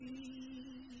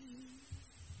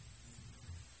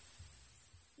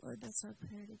that's our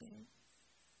prayer today.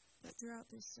 That throughout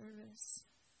this service,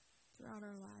 throughout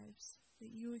our lives,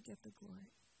 that you would get the glory.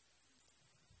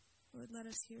 Lord, let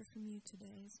us hear from you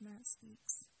today as Matt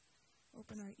speaks.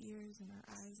 Open our ears and our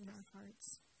eyes and our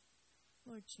hearts.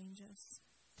 Lord, change us.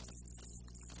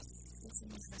 It's in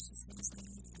your precious Son's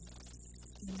name.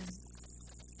 Amen.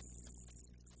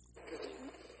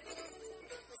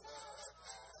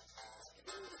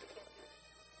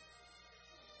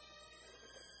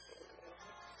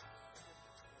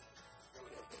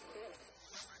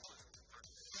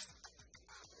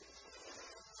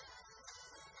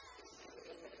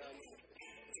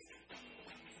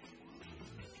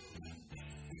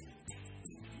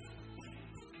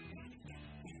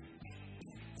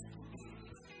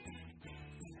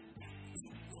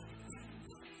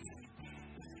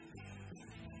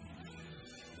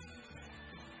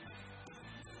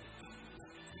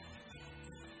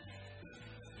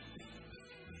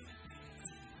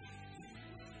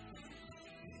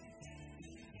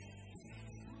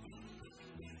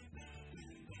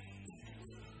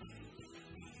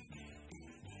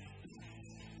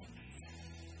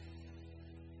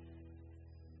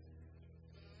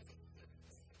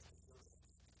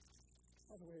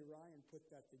 By the way Ryan put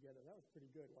that together, that was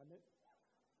pretty good, wasn't it?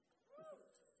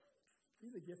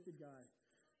 He's a gifted guy.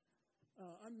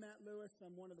 I'm Matt Lewis.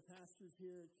 I'm one of the pastors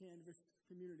here at Canvas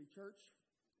Community Church.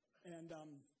 And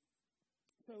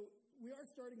so we are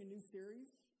starting a new series,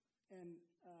 and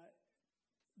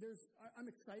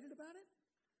I'm excited about it.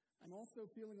 I'm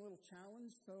also feeling a little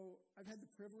challenged. So I've had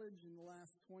the privilege in the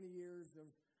last 20 years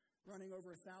of running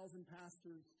over 1,000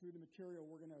 pastors through the material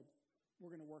we're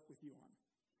gonna work with you on.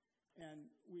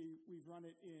 And we've run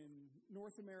it in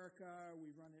North America,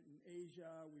 we've run it in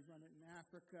Asia, we've run it in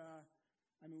Africa.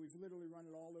 I mean, we've literally run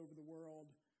it all over the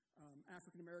world.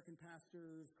 African-American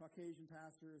pastors, Caucasian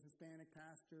pastors, Hispanic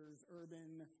pastors,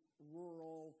 urban,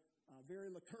 rural, very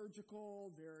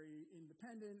liturgical, very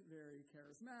independent, very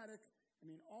charismatic. I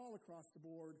mean, all across the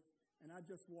board. And I've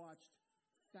just watched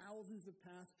thousands of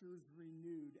pastors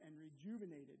renewed and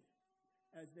rejuvenated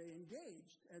as they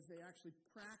engaged, as they actually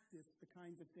practiced the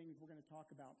kinds of things we're going to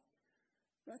talk about.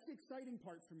 That's the exciting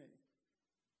part for me.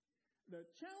 The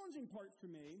challenging part for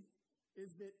me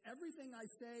is that everything I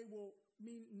say will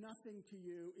mean nothing to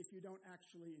you if you don't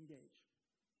actually engage.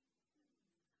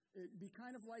 It'd be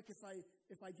kind of like if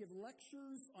I give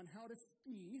lectures on how to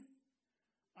ski,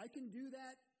 I can do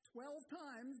that 12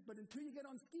 times, but until you get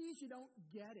on skis, you don't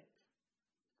get it.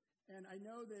 And I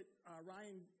know that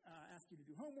Ryan asked you to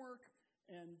do homework.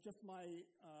 And just my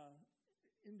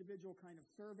individual kind of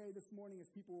survey this morning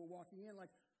as people were walking in,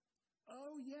 like,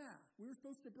 oh, yeah, we were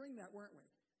supposed to bring that, weren't we?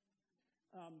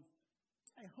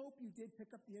 I hope you did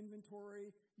pick up the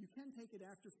inventory. You can take it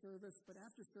after service, but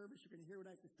after service, you're going to hear what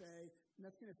I have to say, and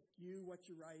that's going to skew what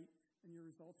you write, and your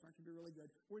results aren't going to be really good.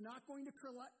 We're not going to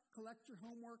collect your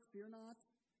homework, fear not,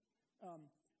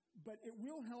 but it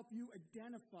will help you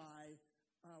identify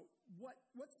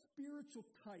what spiritual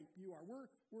type you are.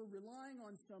 We're relying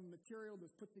on some material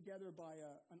that's put together by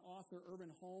an author, Irvin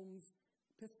Holmes,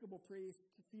 Episcopal priest,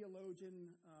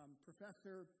 theologian,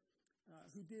 professor,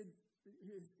 who did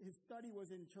his study was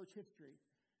in church history,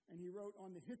 and he wrote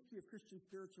on the history of Christian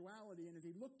spirituality. And as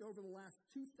he looked over the last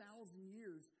 2,000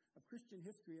 years of Christian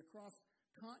history across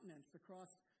continents, across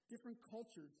different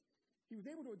cultures, he was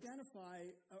able to identify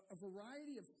a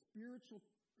variety of spiritual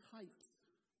types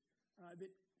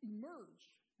that emerge,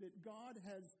 that God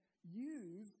has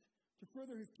used to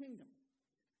further his kingdom.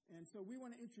 And so we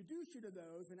want to introduce you to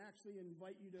those and actually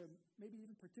invite you to maybe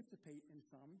even participate in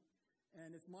some.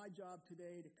 And it's my job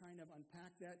today to kind of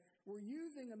unpack that. We're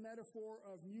using a metaphor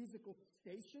of musical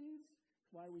stations. That's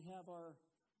why we have our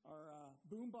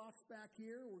boombox back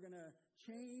here. We're going to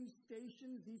change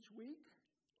stations each week.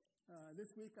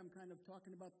 This week I'm kind of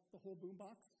talking about the whole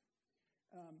boombox.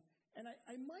 And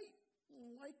I might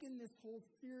liken this whole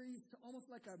series to almost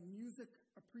like a music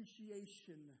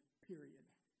appreciation period.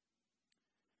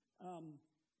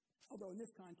 Although in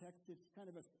this context, it's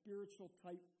kind of a spiritual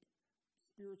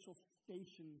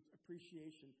stations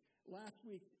appreciation. Last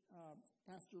week,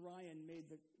 Pastor Ryan made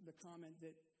the comment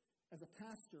that as a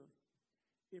pastor,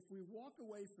 if we walk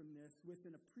away from this with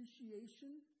an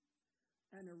appreciation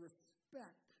and a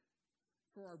respect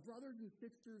for our brothers and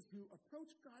sisters who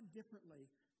approach God differently,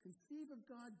 conceive of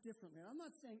God differently. And I'm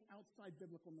not saying outside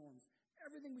biblical norms.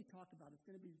 Everything we talk about is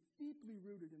going to be deeply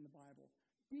rooted in the Bible,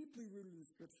 deeply rooted in the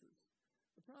Scriptures.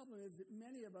 The problem is that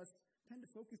many of us tend to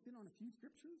focus in on a few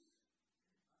Scriptures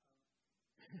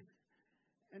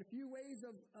and a few ways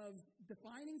of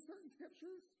defining certain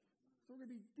Scriptures. So we're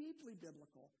going to be deeply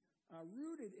biblical,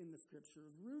 rooted in the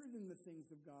Scriptures, rooted in the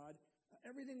things of God,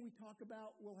 Everything we talk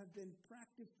about will have been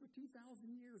practiced for 2,000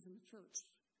 years in the church.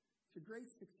 It's a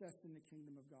great success in the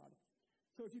kingdom of God.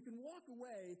 So if you can walk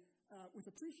away with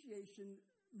appreciation,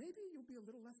 maybe you'll be a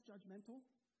little less judgmental.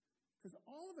 Because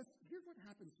all of us, here's what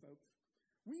happens, folks.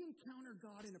 We encounter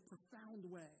God in a profound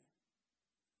way.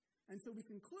 And so we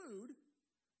conclude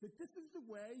that this is the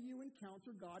way you encounter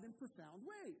God in profound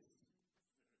ways.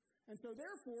 And so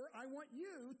therefore, I want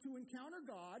you to encounter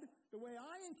God the way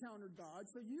I encountered God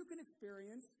so you can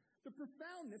experience the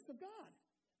profoundness of God.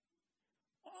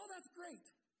 Oh, that's great.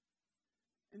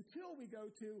 Until we go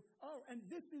to, and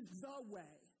this is the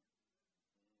way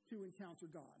to encounter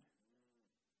God.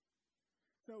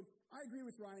 So I agree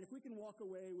with Ryan. If we can walk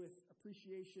away with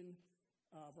appreciation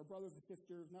of our brothers and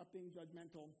sisters, not being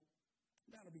judgmental,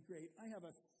 that'll be great. I have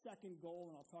a second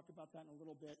goal, and I'll talk about that in a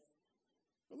little bit.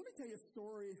 But let me tell you a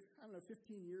story.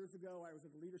 15 years ago, I was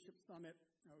at a leadership summit.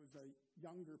 I was a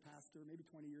younger pastor, maybe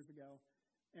 20 years ago.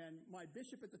 And my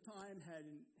bishop at the time had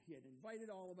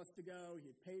invited all of us to go.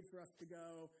 He had paid for us to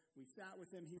go. We sat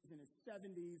with him. He was in his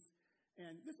 70s.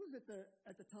 And this was at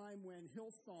the time when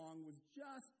Hillsong was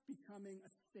just becoming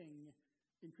a thing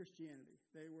in Christianity.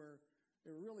 They were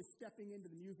really stepping into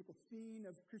the musical scene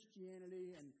of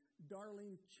Christianity. And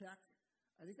Darlene Check,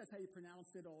 I think that's how you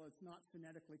pronounce it, although it's not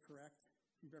phonetically correct,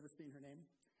 if you've ever seen her name.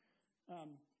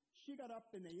 She got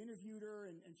up and they interviewed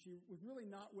her, and she was really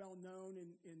not well known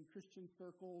in Christian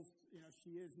circles.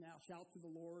 She is now. Shout to the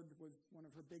Lord was one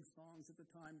of her big songs at the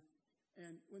time.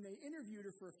 And when they interviewed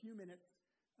her for a few minutes,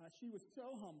 she was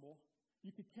so humble. You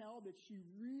could tell that she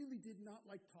really did not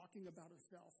like talking about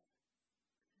herself.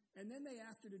 And then they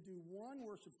asked her to do one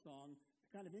worship song to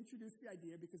kind of introduce the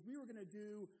idea, because we were going to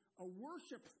do a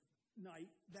worship night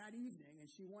that evening, and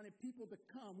she wanted people to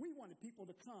come. We wanted people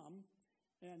to come.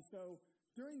 And so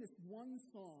during this one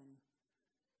song,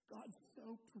 God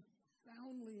so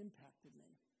profoundly impacted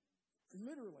me.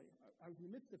 Literally, I was in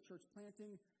the midst of church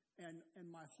planting, and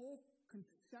my whole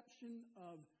conception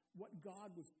of what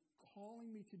God was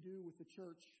calling me to do with the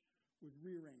church was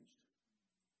rearranged.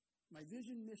 My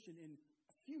vision, mission, in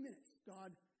a few minutes,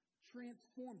 God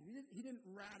transformed it. He didn't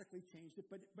radically change it,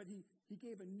 but he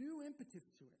gave a new impetus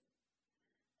to it.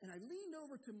 And I leaned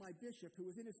over to my bishop, who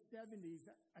was in his 70s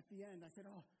at the end. I said,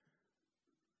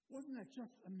 wasn't that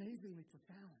just amazingly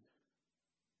profound?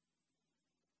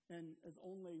 And as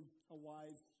only a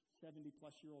wise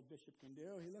 70-plus-year-old bishop can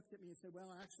do, he looked at me and said,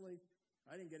 well, actually,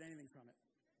 I didn't get anything from it.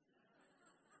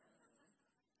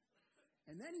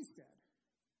 And then he said,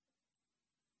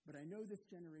 but I know this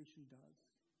generation does.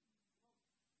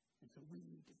 And so we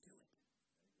need to do it.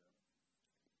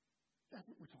 That's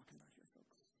what we're talking about here,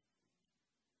 folks.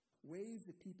 Ways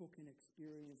that people can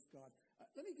experience God.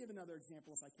 Let me give another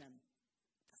example if I can.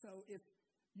 So if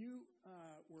you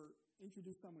were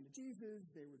introduced someone to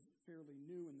Jesus, they were fairly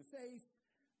new in the faith,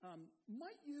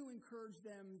 might you encourage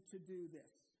them to do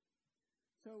this?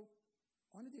 So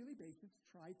on a daily basis,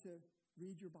 try to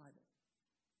read your Bible.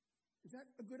 Is that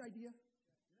a good idea?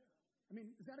 Yeah. I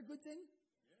mean, is that a good thing?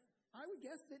 Yeah. I would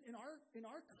guess that in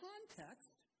our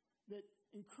context, that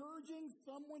encouraging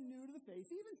someone new to the faith,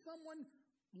 even someone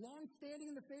long-standing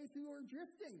in the faith who are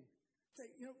drifting, say,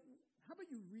 how about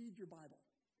you read your Bible?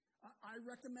 I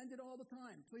recommend it all the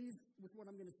time. Please, with what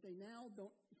I'm going to say now,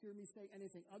 don't hear me say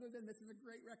anything other than this is a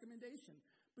great recommendation.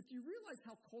 But do you realize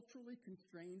how culturally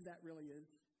constrained that really is?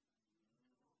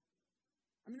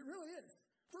 I mean, it really is.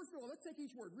 First of all, let's take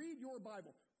each word. Read your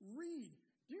Bible. Read.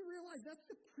 Do you realize that's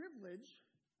the privilege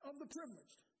of the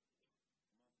privileged?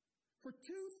 For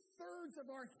 2/3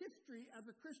 of our history as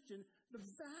a Christian, the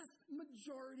vast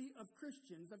majority of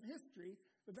Christians of history,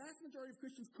 the vast majority of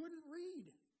Christians couldn't read.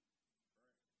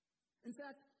 In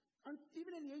fact,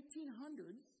 even in the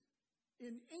 1800s,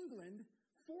 in England,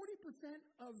 40%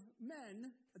 of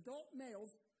men, adult males,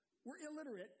 were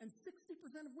illiterate, and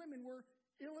 60% of women were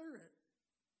illiterate.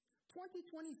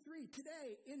 2023,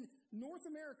 today, in North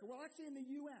America, well, actually in the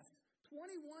U.S.,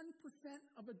 21%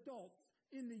 of adults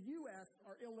in the U.S.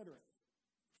 are illiterate.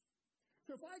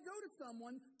 So if I go to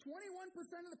someone,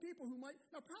 21% of the people who might,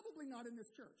 now probably not in this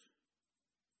church.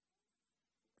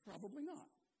 Probably not.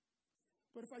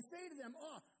 But if I say to them,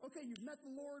 okay, you've met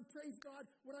the Lord, praise God,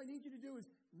 what I need you to do is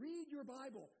read your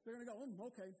Bible. They're going to go,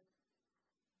 okay.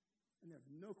 And they have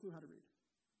no clue how to read.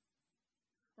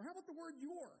 Or how about the word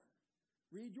your?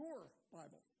 Read your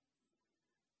Bible.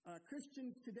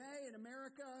 Christians today in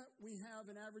America, we have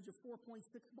an average of 4.6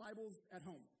 Bibles at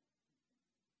home.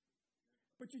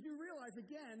 But you do realize,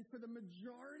 again, for the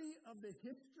majority of the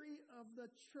history of the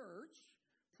church,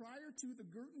 prior to the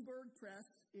Gutenberg press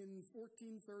in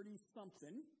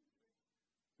 1430-something,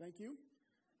 thank you,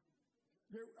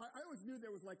 I always knew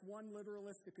there was like one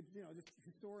literalist that could, just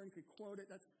historian could quote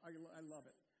it. I love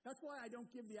it. That's why I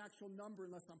don't give the actual number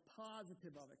unless I'm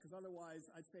positive of it, because otherwise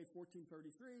I'd say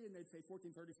 1433 and they'd say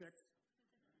 1436.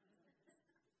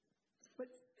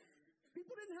 But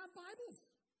people didn't have Bibles.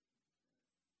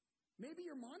 Maybe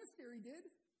your monastery did.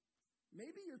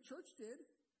 Maybe your church did.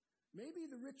 Maybe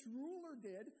the rich ruler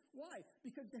did. Why?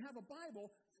 Because to have a Bible,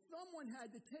 someone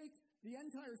had to take the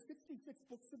entire 66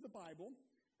 books of the Bible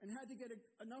and had to get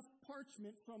enough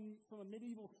parchment from a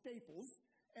medieval Staples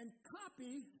and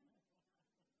copy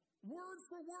word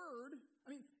for word. I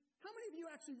mean, how many of you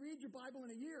actually read your Bible in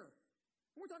a year?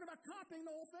 We're talking about copying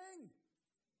the whole thing.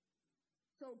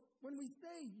 So when we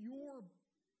say your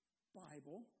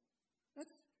Bible,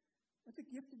 that's a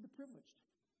gift of the privileged.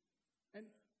 And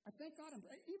I thank God,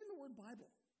 even the word Bible.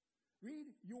 Read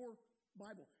your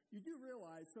Bible. You do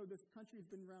realize, so this country has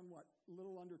been around, a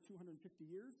little under 250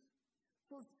 years?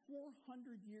 For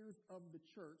 400 years of the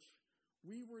church,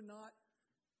 we were not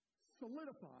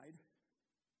solidified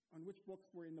on which books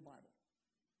were in the Bible.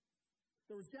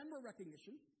 There was general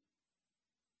recognition.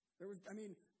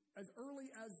 As early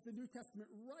as the New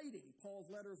Testament writing, Paul's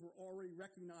letters were already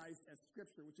recognized as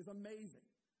Scripture, which is amazing.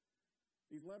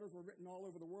 These letters were written all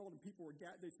over the world, and people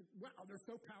they said, wow, they're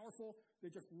so powerful. They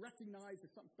just recognized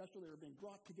there's something special. They were being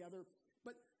brought together.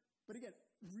 But again,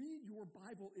 read your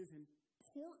Bible is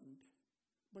important,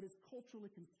 but it's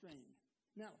culturally constrained.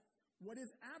 Now, what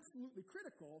is absolutely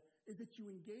critical is that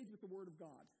you engage with the Word of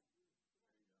God.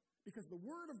 Because the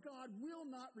Word of God will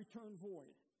not return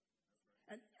void.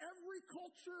 And every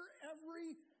culture,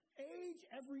 every age,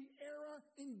 every era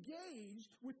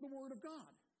engaged with the Word of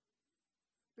God.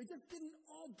 They just didn't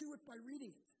all do it by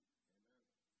reading it.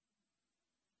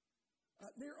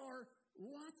 There are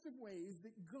lots of ways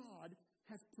that God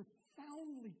has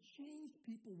profoundly changed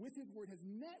people with His Word, has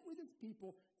met with His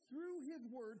people through His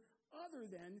Word, other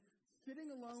than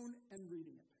sitting alone and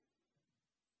reading it.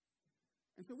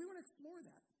 And so we want to explore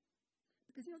that.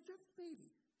 Because, just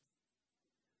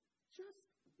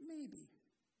maybe,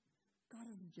 God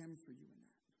has a gem for you in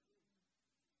that.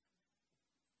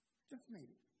 Just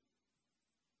maybe.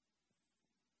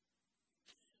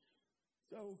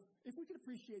 So, if we could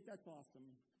appreciate, that's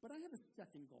awesome. But I have a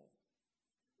second goal.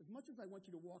 As much as I want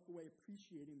you to walk away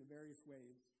appreciating the various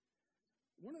ways,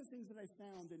 one of the things that I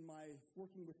found in my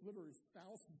working with literally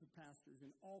thousands of pastors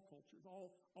in all cultures,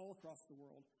 all across the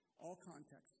world, all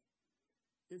contexts,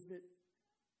 is that,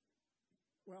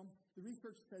 the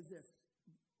research says this.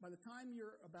 By the time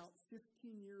you're about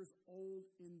 15 years old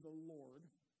in the Lord,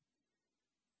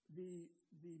 the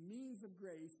means of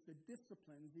grace, the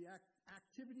disciplines, the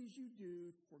activities you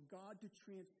do for God to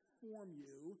transform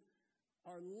you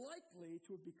are likely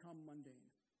to have become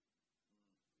mundane.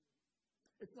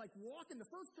 It's like the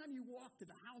first time you walk to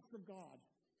the house of God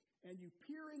and you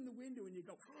peer in the window and you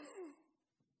go,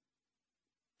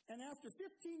 and after 15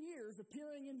 years of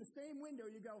peering in the same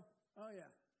window, you go, oh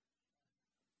yeah.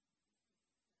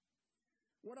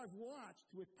 What I've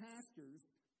watched with pastors,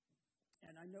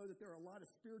 and I know that there are a lot of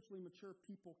spiritually mature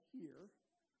people here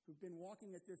who've been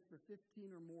walking at this for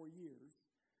 15 or more years.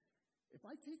 If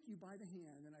I take you by the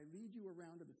hand and I lead you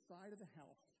around to the side of the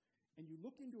house and you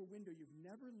look into a window you've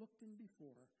never looked in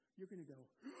before, you're going to go,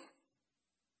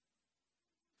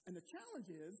 and the challenge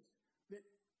is that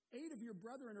 8 of your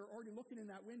brethren are already looking in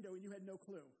that window and you had no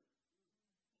clue.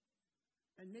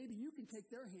 And maybe you can take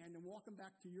their hand and walk them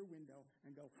back to your window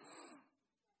and go,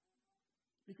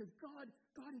 because God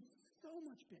is so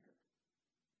much bigger.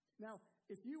 Now,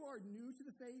 if you are new to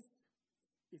the faith,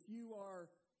 if you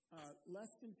are less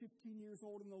than 15 years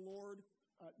old in the Lord,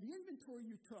 the inventory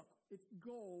you took, its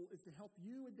goal is to help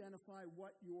you identify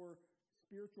what your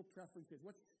spiritual preference is,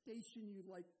 what station you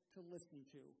like to listen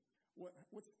to,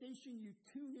 what station you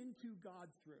tune into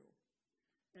God through.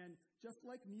 And just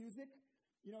like music,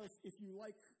 if you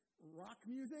like rock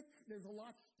music, there's a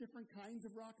lot different kinds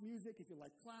of rock music. If you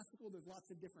like classical, there's lots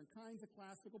of different kinds of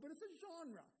classical, but it's a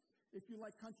genre. If you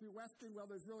like country western,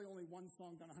 there's really only one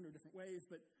song done 100 different ways,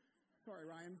 but sorry,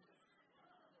 Ryan.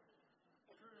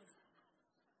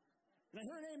 Can I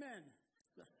hear an amen?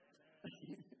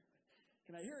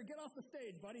 Can I hear it? Get off the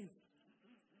stage, buddy.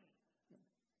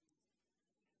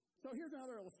 So here's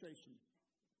another illustration.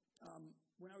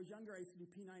 When I was younger, I used to do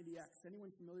P90X.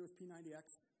 Anyone familiar with P90X?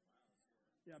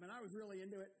 Yeah, I was really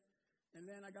into it. And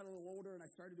then I got a little older and I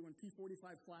started doing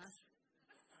P45 Flash.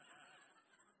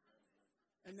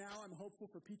 And now I'm hopeful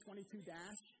for P22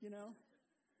 Dash,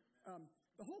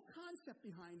 The whole concept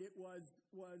behind it was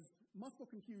muscle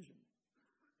confusion.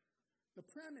 The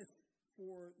premise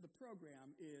for the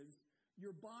program is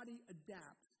your body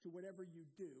adapts to whatever you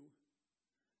do,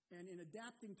 And in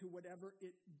adapting to whatever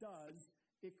it does,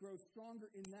 it grows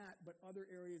stronger in that, but other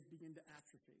areas begin to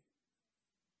atrophy.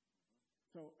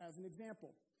 So as an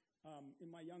example,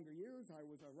 in my younger years, I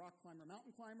was a rock climber,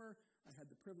 mountain climber. I had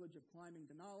the privilege of climbing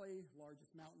Denali,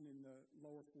 largest mountain in the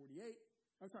lower 48.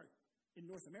 In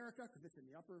North America, because it's in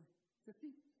the upper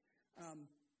 50.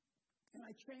 And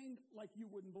I trained like you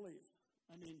wouldn't believe.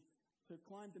 I mean, to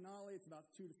climb Denali, it's about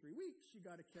 2 to 3 weeks. You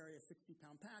got to carry a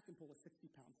 60-pound pack and pull a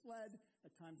 60-pound sled,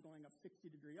 at times going up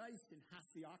 60-degree ice in half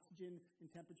the oxygen in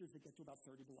temperatures that get to about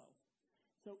 30 below.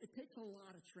 So it takes a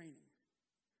lot of training.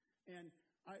 And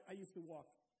I used to walk,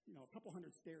 a couple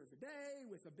hundred stairs a day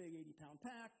with a big 80-pound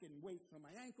pack and weights on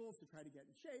my ankles to try to get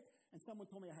in shape. And someone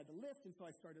told me I had to lift, and so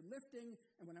I started lifting.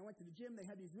 And when I went to the gym, they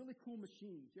had these really cool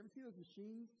machines. You ever see those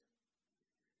machines?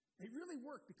 They really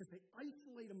work because they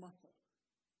isolate a muscle.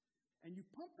 And you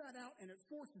pump that out, and it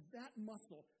forces that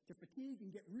muscle to fatigue and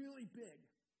get really big.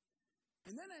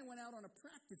 And then I went out on a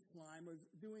practice climb. I was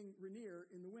doing Rainier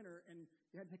in the winter, and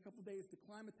you had to take a couple days to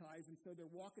climatize. And so they're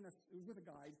walking us, it was with a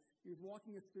guide, he was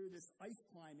walking us through this ice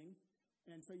climbing.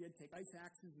 And so you had to take ice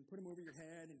axes and put them over your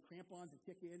head, and crampons and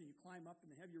kick in, and you climb up, and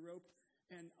they have your rope.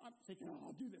 And I'm thinking,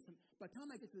 I'll do this. And by the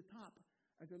time I get to the top,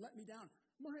 as they let me down,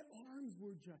 my arms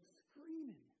were just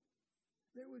screaming.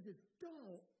 There was this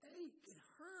dull ache. It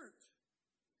hurt.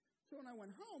 So when I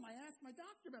went home, I asked my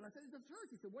doctor about it. I said, this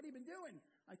hurts. He said, what have you been doing?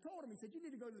 I told him. He said, you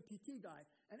need to go to the PT guy.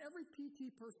 And every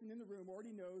PT person in the room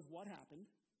already knows what happened.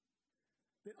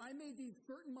 That I made these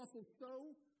certain muscles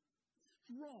so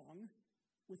strong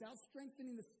without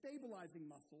strengthening the stabilizing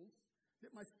muscles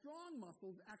that my strong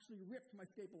muscles actually ripped my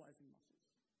stabilizing muscles.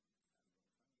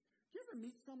 Do you ever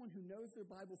meet someone who knows their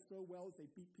Bible so well as they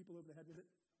beat people over the head with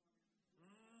it?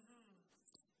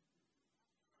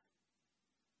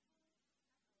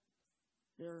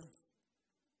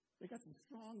 They got some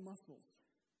strong muscles,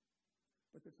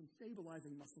 but there's some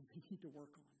stabilizing muscles they need to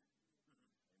work on.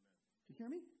 Do you hear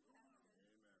me?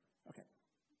 Okay.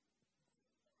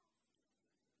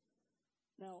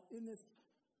 Now,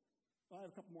 I have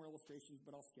a couple more illustrations,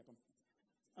 but I'll skip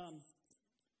them.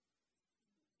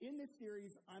 In this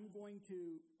series, we're going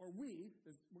to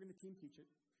team teach it.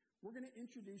 We're going to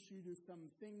introduce you to some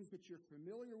things that you're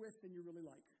familiar with and you really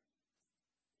like.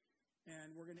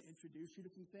 And we're going to introduce you to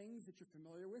some things that you're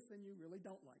familiar with and you really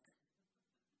don't like.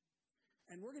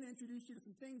 And we're going to introduce you to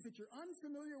some things that you're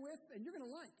unfamiliar with and you're going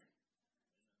to like.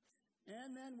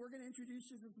 And then we're going to introduce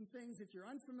you to some things that you're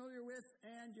unfamiliar with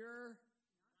and you're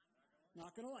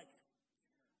not going to like.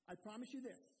 I promise you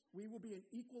this. We will be an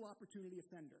equal opportunity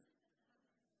offender.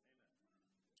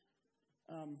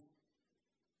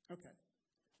 Okay.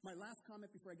 My last comment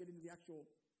before I get into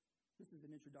this is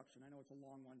an introduction. I know it's a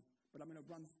long one, but I'm going to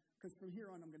run, because from here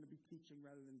on I'm going to be teaching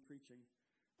rather than preaching.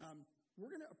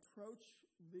 We're going to approach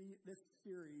this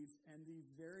series and these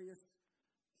various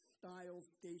style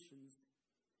stations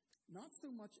not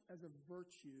so much as a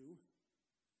virtue,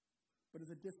 but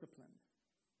as a discipline.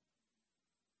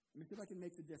 Let me see if I can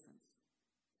make the difference.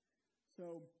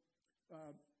 So,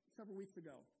 several weeks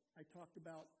ago, I talked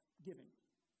about giving.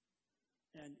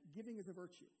 And giving is a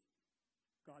virtue.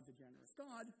 God's a generous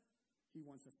God. He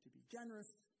wants us to be generous.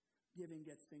 Giving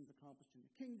gets things accomplished in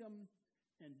the kingdom.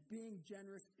 And being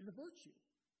generous is a virtue.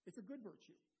 It's a good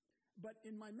virtue. But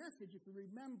in my message, if you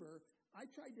remember, I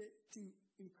tried to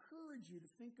encourage you to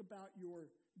think about your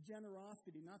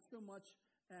generosity, not so much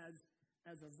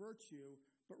as a virtue,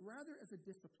 but rather as a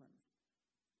discipline.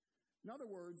 In other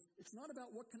words, it's not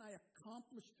about what can I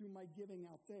accomplish through my giving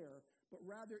out there, but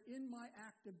rather in my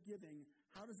act of giving,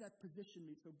 how does that position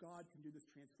me so God can do this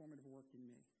transformative work in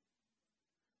me?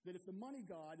 That if the money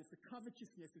God, if the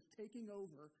covetousness is taking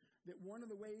over, that one of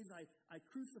the ways I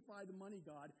crucify the money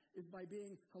God is by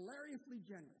being hilariously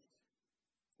generous,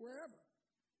 wherever.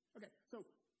 Okay, so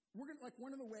we're going to,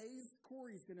 one of the ways,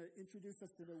 Corey's going to introduce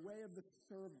us to the way of the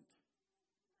servant.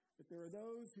 That there are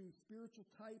those whose spiritual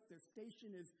type, their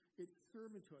station is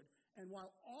servanthood. And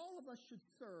while all of us should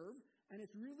serve, and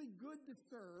it's really good to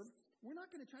serve, we're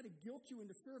not going to try to guilt you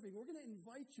into serving. We're going to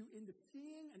invite you into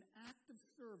seeing an act of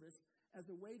service as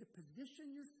a way to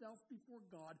position yourself before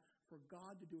God for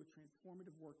God to do a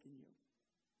transformative work in you.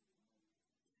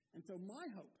 And so my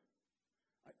hope,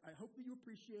 I hope that you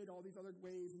appreciate all these other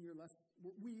ways and we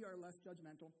are less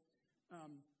judgmental,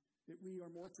 that we are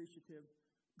more appreciative.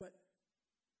 But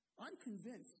I'm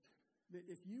convinced that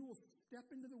if you will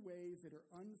step into the ways that are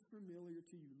unfamiliar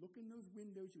to you, look in those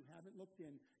windows you haven't looked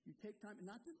in, you take time, and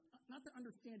not to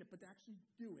understand it, but to actually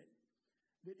do it,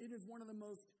 that it is one of the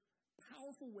most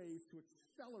powerful ways to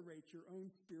accelerate your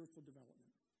own spiritual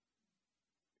development.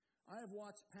 I have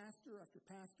watched pastor after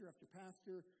pastor after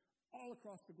pastor all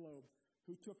across the globe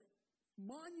who took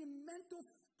monumental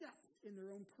steps in their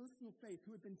own personal faith,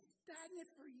 who had been stagnant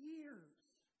for years,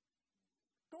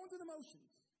 going through the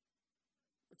motions,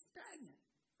 but stagnant.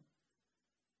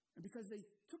 And because they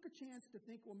took a chance to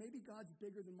think, well, maybe God's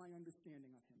bigger than my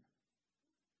understanding of him.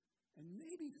 And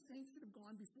maybe saints that have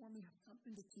gone before me have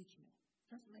something to teach me,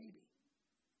 just maybe.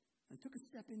 And took a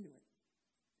step into it.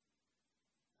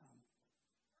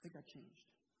 They got changed.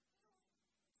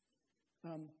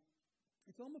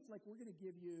 It's almost like we're going to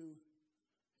give you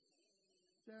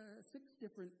 6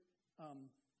 different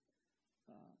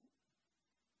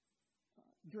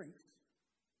drinks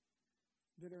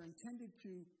that are intended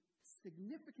to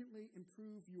significantly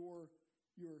improve your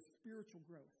spiritual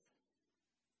growth.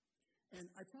 And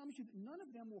I promise you that none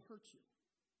of them will hurt you.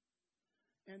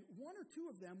 And 1 or 2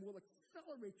 of them will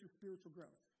accelerate your spiritual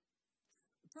growth.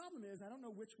 The problem is, I don't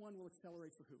know which one will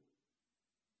accelerate for who.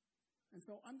 And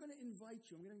so I'm going to invite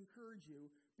you, I'm going to encourage you,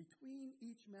 between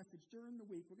each message during the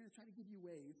week, we're going to try to give you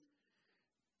ways.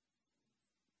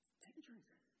 Take a drink.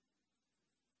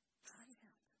 Try it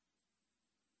out.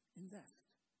 Invest.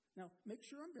 Now, make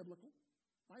sure I'm biblical,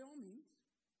 by all means.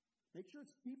 Make sure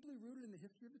it's deeply rooted in the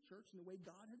history of the church and the way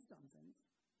God has done things.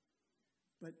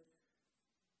 But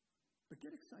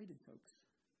get excited, folks.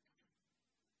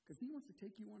 Because he wants to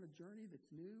take you on a journey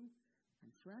that's new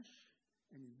and fresh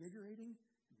and invigorating,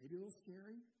 and maybe a little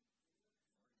scary,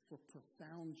 for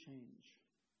profound change.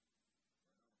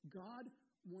 God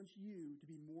wants you to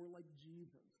be more like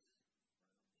Jesus.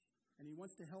 And he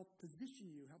wants to helps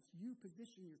you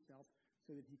position yourself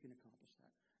so that he can accomplish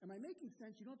that. Am I making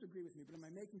sense? You don't have to agree with me, but am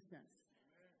I making sense?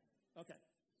 Okay.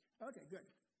 Okay, good.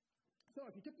 So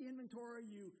if you took the inventory,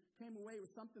 you came away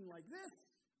with something like this.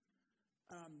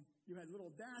 You had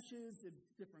little dashes, it's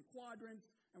different quadrants,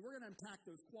 and we're going to unpack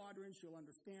those quadrants. You'll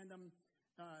understand them.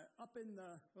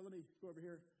 Let me go over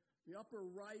here. The upper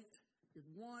right is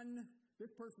 1.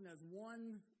 This person has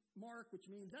 1 mark, which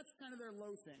means that's kind of their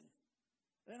low thing.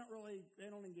 They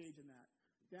don't engage in that.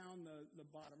 Down the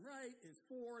bottom right is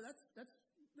 4.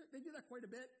 They do that quite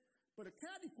a bit. But a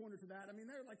catty corner to that,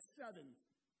 they're like 7.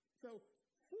 So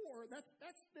 4, that's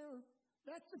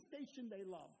the station they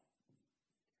love.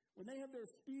 When they have their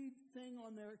speed thing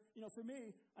on their, for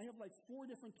me, I have like 4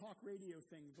 different talk radio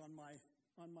things on my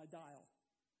dial.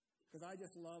 Because I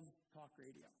just love talk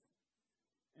radio.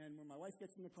 And when my wife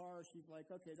gets in the car, she's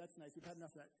like, okay, that's nice. We've had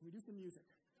enough of that. Can we do some music?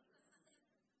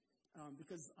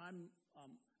 Because I'm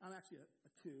actually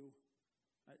a 2.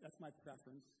 That's my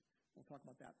preference. We'll talk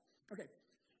about that. Okay.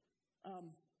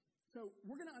 So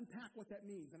we're going to unpack what that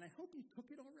means. And I hope you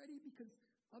took it already, because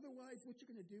otherwise what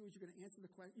you're going to do is you're going to answer the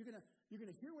question. You're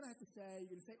going to hear what I have to say.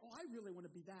 You're going to say, oh, I really want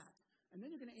to be that. And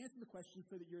then you're going to answer the question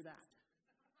so that you're that.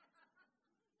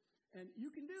 And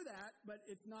you can do that, but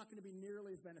it's not going to be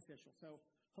nearly as beneficial. So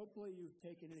hopefully you've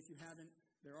taken it. If you haven't,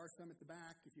 there are some at the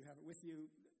back. If you have it with you,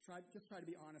 just try to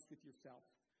be honest with yourself.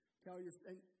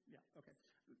 Okay.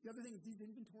 The other thing is these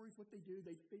inventories, what they do,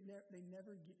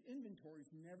 inventories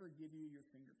never give you your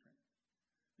fingerprint.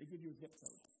 They give you a zip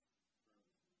code.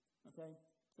 Okay?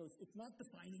 So it's not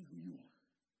defining who you are.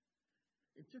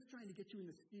 It's just trying to get you in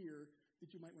the sphere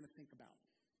that you might want to think about.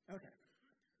 Okay.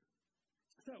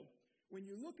 So when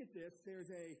you look at this,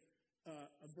 there's a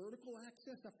vertical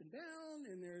axis up and down,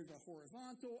 and there's a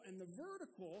horizontal. And the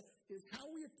vertical is how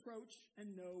we approach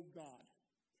and know God.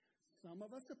 Some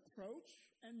of us approach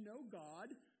and know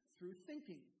God through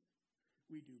thinking.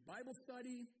 We do Bible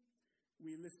study.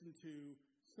 We listen to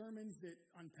sermons that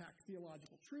unpack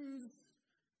theological truths.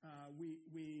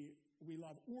 We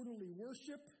love orderly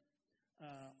worship.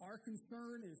 Our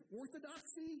concern is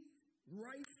orthodoxy,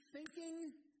 right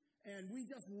thinking, and we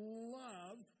just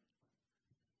love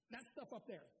that stuff up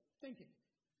there, thinking.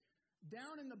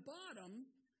 Down in the bottom,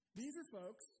 these are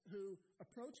folks who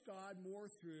approach God more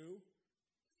through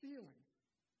feeling.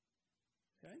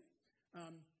 Okay?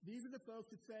 These are the folks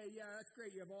that say, yeah, that's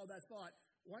great, you have all that thought.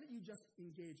 Why don't you just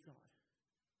engage God?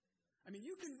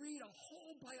 You can read a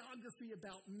whole biography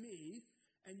about me,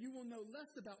 and you will know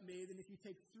less about me than if you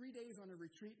take 3 days on a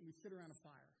retreat and we sit around a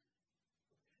fire.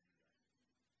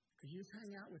 Because you just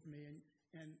hang out with me,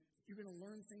 and you're going to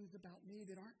learn things about me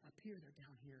that aren't up here, they're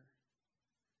down here.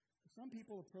 Some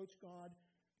people approach God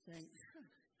saying,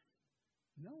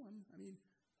 know him. I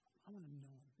want to know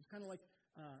him. It's kind of like,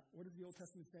 what does the Old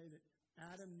Testament say? That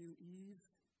Adam knew Eve,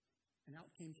 and out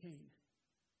came Cain.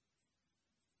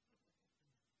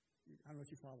 I don't know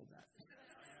if you followed that.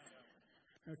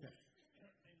 Okay.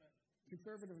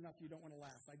 Conservative enough you don't want to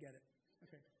laugh. I get it.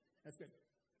 Okay. That's good.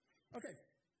 Okay.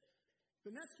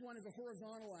 The next one is a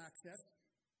horizontal axis.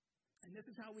 And this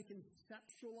is how we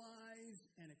conceptualize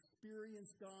and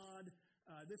experience God.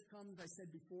 This comes, I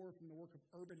said before, from the work of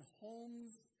Urban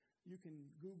Holmes. You can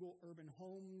Google Urban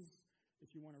Holmes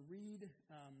if you want to read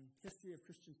History of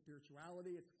Christian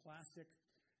Spirituality. It's classic.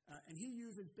 And he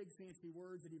uses big fancy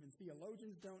words that even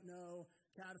theologians don't know.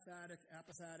 Cataphatic,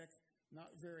 apophatic,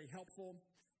 not very helpful.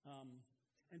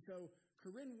 And so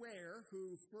Corinne Ware,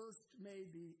 who first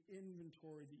made the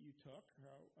inventory that you took,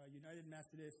 a United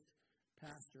Methodist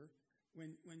pastor,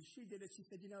 when she did it, she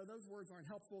said, those words aren't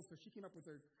helpful, so she came up with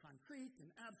her concrete and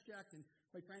abstract, and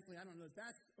quite frankly, I don't know if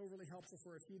that's overly helpful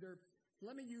for us either. So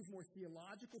let me use more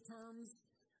theological terms.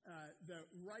 The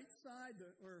right side,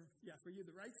 the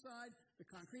right side, the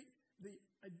concrete, the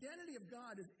identity of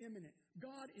God is immanent.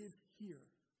 God is here.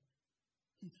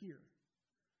 He's here.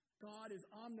 God is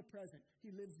omnipresent.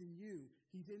 He lives in you.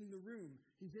 He's in the room.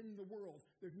 He's in the world.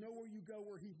 There's nowhere you go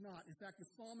where he's not. In fact, the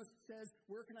psalmist says,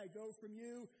 where can I go from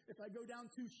you? If I go down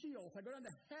to Sheol, if I go down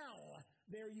to hell,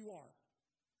 there you are.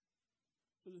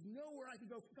 So there's nowhere I can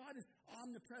go. God is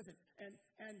omnipresent.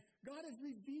 And God is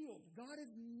revealed. God is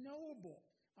knowable.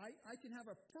 I can have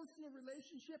a personal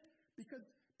relationship because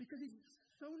he's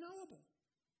so knowable.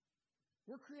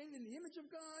 We're created in the image of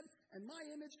God, and my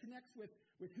image connects with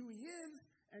who he is,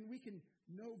 and we can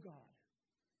know God.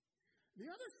 The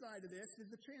other side of this is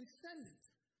the transcendent.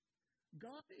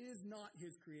 God is not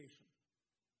his creation.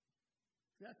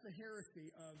 That's the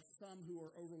heresy of some who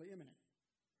are overly immanent.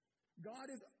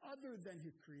 God is other than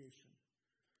his creation.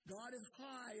 God is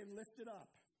high and lifted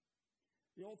up.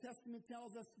 The Old Testament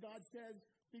tells us, God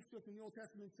speaks to us in the Old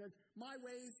Testament and says, my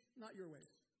ways, not your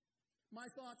ways. My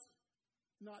thoughts,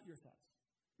 not your thoughts.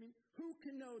 I mean, who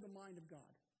can know the mind of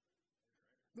God?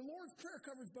 The Lord's Prayer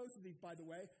covers both of these, by the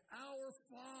way. Our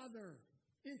Father,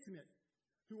 intimate,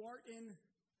 who art in,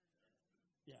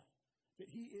 that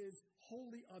he is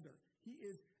wholly other. He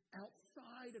is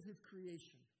outside of his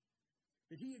creation.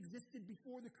 That he existed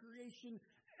before the creation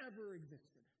ever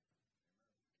existed.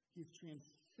 He is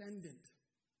transcendent.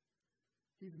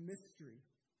 He's mystery.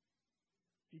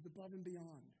 He's above and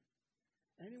beyond.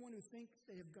 Anyone who thinks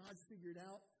they have God figured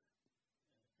out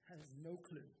has no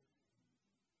clue.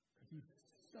 Because he's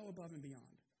so above and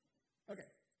beyond. Okay,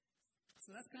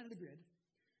 so that's kind of the grid.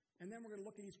 And then we're going to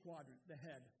look at each quadrant, the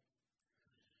head.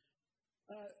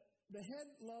 The head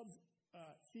loves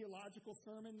theological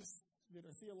sermons that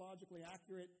are theologically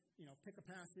accurate. Pick a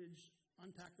passage,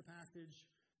 unpack the passage,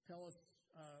 tell us,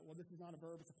 this is not a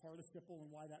verb, it's a participle,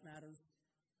 and why that matters.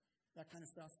 That kind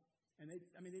of stuff. And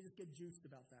they just get juiced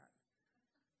about that.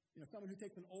 Someone who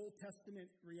takes an Old Testament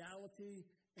reality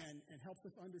and helps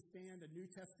us understand a New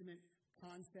Testament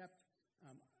concept.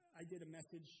 I did a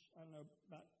message,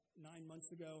 about 9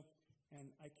 months ago,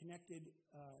 and I connected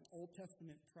an Old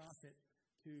Testament prophet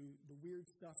to the weird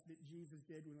stuff that Jesus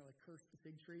did when he cursed the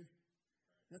fig tree.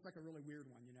 And that's like a really weird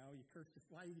one, you cursed it.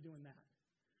 Why are you doing that?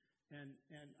 And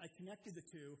I connected the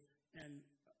two, and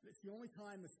it's the only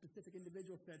time a specific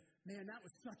individual said, man, that was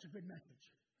such a good message.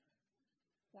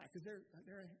 Why? Because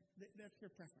that's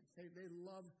their preference. They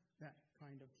love that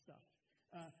kind of stuff.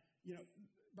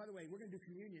 By the way, we're going to do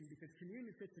communion because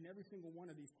communion fits in every single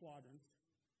one of these quadrants.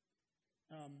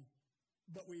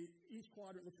 But each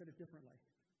quadrant looks at it differently.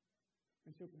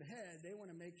 And so for the head, they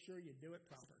want to make sure you do it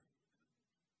proper.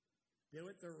 Do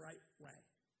it the right way.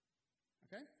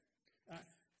 Okay?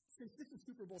 Since this is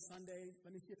Super Bowl Sunday,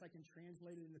 let me see if I can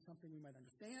translate it into something we might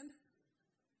understand.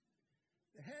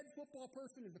 The head football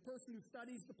person is the person who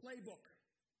studies the playbook.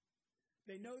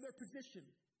 They know their position.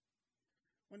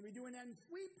 When we do an end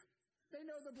sweep, they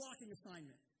know their blocking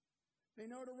assignment. They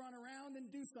know to run around and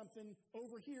do something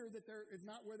over here that is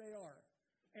not where they are.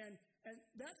 And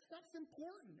that stuff's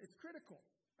important. It's critical.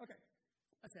 Okay,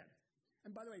 that's it.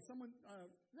 And by the way,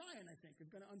 Ryan, I think, is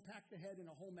going to unpack the head in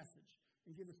a whole message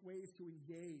and give us ways to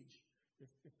engage.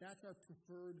 If that's our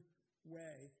preferred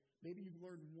way, maybe you've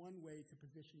learned one way to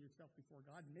position yourself before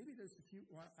God. Maybe there's a few,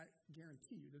 I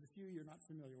guarantee you, there's a few you're not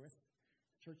familiar with.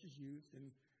 The church is used,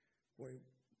 and boy,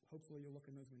 hopefully you'll look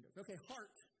in those windows. Okay,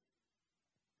 heart.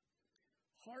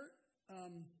 Heart,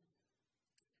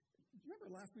 do you remember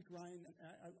last week, Ryan?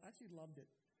 I actually loved it.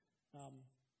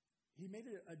 He made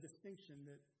a distinction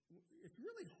that it's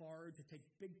really hard to take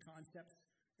big concepts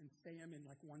and say them in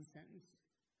like one sentence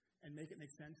and make it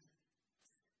make sense.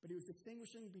 But he was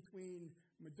distinguishing between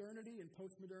modernity and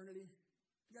postmodernity.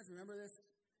 You guys remember this?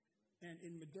 And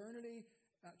in modernity,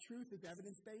 truth is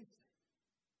evidence-based.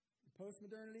 In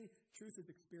postmodernity, truth is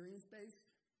experience-based.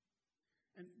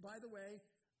 And by the way,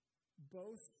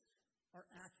 both are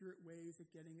accurate ways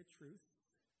of getting at truth.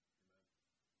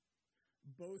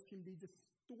 Both can be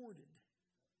distorted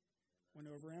when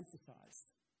overemphasized.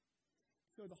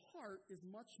 So the heart is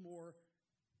much more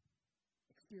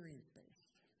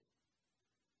experience-based.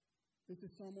 This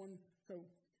is someone,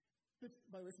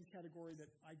 by the way, this is a category that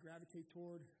I gravitate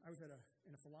toward. I was in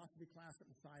a philosophy class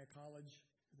at Messiah College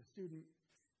as a student,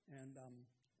 and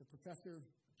the professor,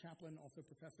 chaplain, also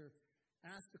professor,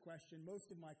 asked the question.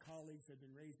 Most of my colleagues had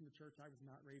been raised in the church. I was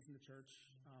not raised in the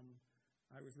church.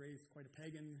 I was raised quite a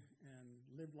pagan and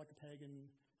lived like a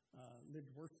pagan,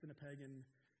 lived worse than a pagan,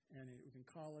 and it was in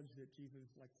college that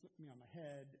Jesus flipped me on my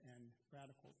head and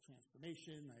radical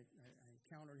transformation. I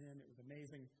encountered him. It was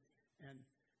amazing. And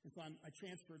so I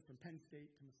transferred from Penn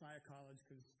State to Messiah College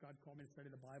because God called me to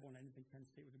study the Bible, and I didn't think Penn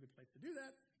State was a good place to do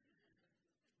that.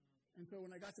 And so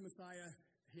when I got to Messiah,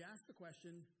 he asked the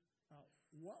question,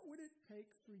 what would it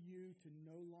take for you to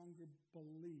no longer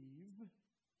believe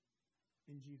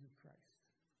in Jesus Christ?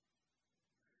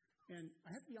 And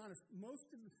I have to be honest, most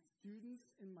of the students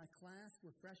in my class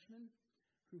were freshmen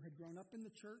who had grown up in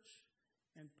the church,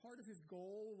 and part of his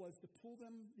goal was to pull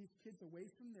these kids away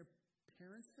from their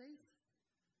parents' faith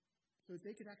so that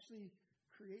they could actually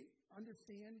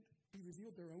understand, be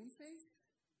revealed their own faith.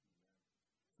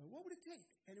 So what would it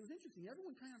take? And it was interesting.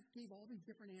 Everyone kind of gave all these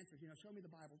different answers. Show me the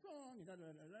Bible's wrong, and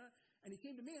da-da-da-da-da. And he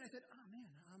came to me, and I said,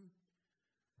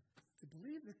 to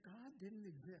believe that God didn't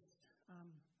exist,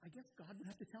 I guess God would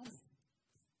have to tell me.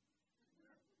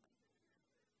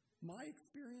 My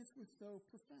experience was so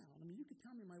profound. I mean, you could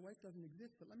tell me my wife doesn't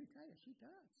exist, but let me tell you, she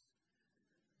does.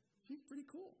 She's pretty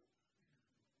cool.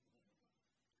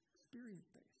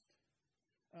 Experience-based.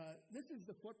 This is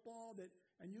the football that,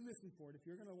 and you listen for it. If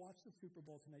you're going to watch the Super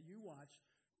Bowl tonight, you watch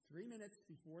 3 minutes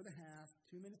before the half,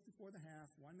 2 minutes before the half,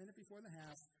 1 minute before the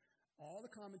half. All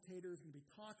the commentators are going to be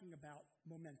talking about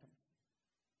momentum.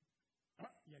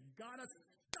 You got to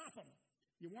stop them.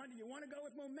 You want to go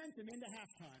with momentum into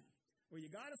halftime. Or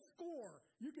you got to score.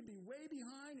 You can be way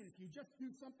behind, and if you just do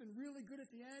something really good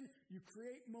at the end, you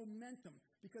create momentum.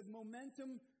 Because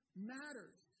momentum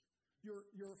matters.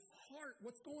 Your heart,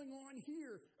 what's going on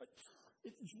here,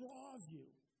 it draws you.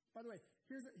 By the way,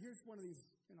 here's one of these,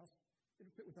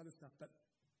 it'll fit with other stuff, but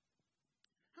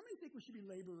how many think we should be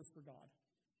laborers for God?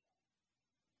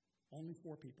 Only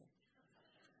 4 people.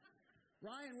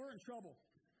 Ryan, we're in trouble.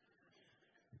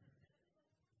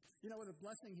 You know what the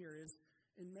blessing here is?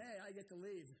 In May, I get to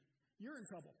leave. You're in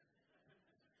trouble.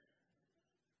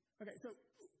 Okay, so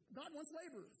God wants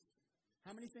laborers.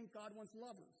 How many think God wants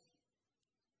lovers?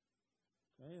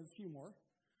 Okay, a few more.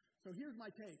 So here's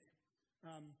my take,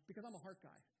 because I'm a heart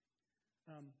guy.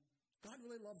 God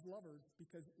really loves lovers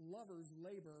because lovers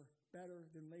labor better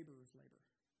than laborers labor.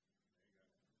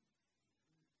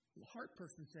 The heart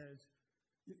person says,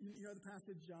 you know the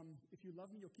passage, if you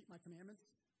love me, you'll keep my commandments?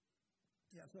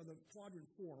 Yeah, so the quadrant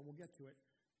 4, we'll get to it.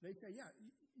 They say, yeah,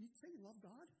 you say you love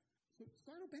God? So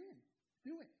start obeying.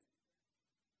 Do it.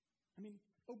 I mean,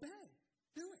 obey.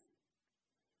 Do it.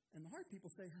 And the heart people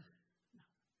say, no.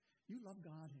 You love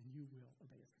God and you will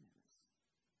obey his commandments.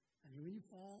 And when you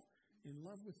fall in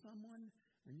love with someone,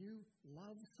 when you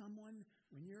love someone,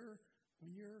 when you're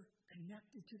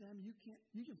connected to them, you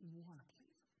just want to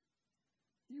please them.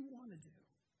 You want to do.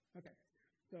 Okay,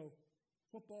 so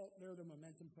football, they're the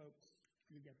momentum folks.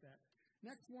 You get that.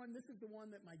 Next one, this is the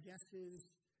one that my guess is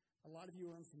a lot of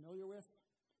you are unfamiliar with.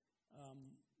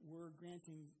 We're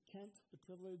granting Kent the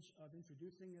privilege of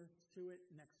introducing us to it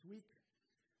next week.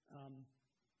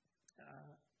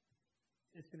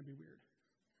 It's going to be weird.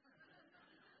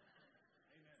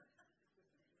 Amen.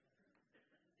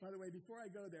 By the way, before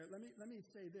I go there, let me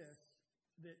say this,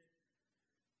 that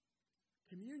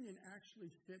communion actually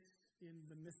fits in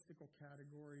the mystical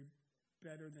category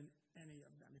better than any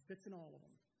of them. It fits in all of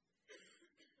them.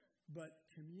 But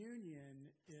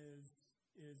communion is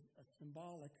a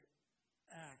symbolic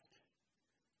act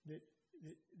that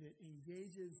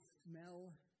engages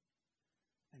smell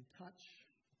and touch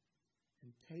and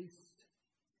taste,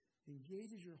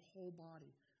 engages your whole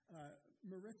body.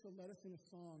 Marissa led us in a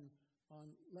song on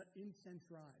Let Incense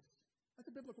Rise. That's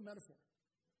a biblical metaphor.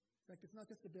 In fact, it's not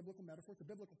just a biblical metaphor, it's a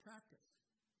biblical practice.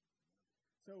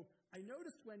 So I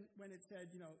noticed when it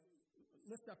said,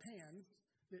 lift up hands,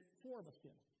 that 4 of us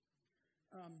did.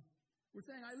 We're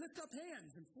saying, I lift up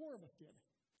hands, and 4 of us did.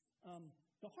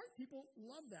 The heart people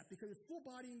love that because it's full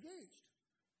body engaged.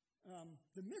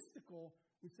 The mystical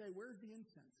would say, where's the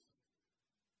incense?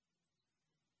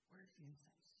 Where's the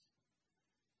incense?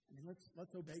 I mean,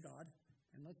 let's obey God,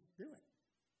 and let's do it.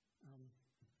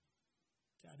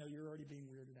 I know you're already being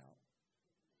weirded out.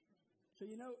 So,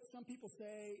 some people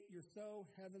say you're so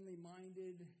heavenly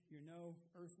minded, you're no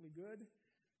earthly good.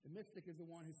 The mystic is the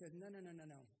one who says, no.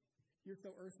 You're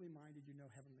so earthly minded, you're no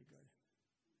heavenly good.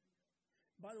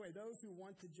 By the way, those who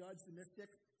want to judge the mystic,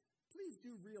 please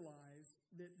do realize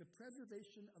that the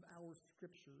preservation of our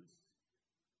scriptures,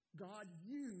 God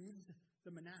used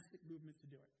the monastic movement to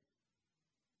do it.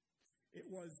 It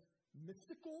was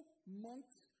mystical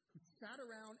monks who sat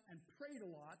around and prayed a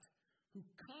lot, who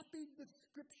copied the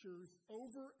scriptures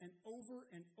over and over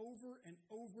and over and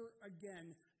over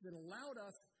again that allowed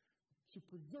us to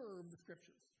preserve the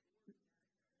scriptures.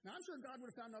 Now, I'm sure God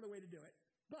would have found another way to do it,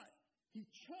 but he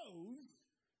chose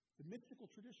the mystical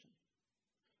tradition.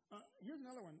 Here's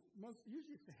another one.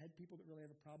 Usually it's the head people that really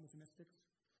have a problem with the mystics.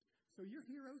 So your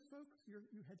heroes, folks, you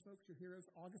head folks, your heroes,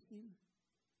 Augustine,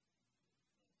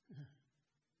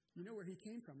 you know where he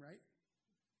came from, right?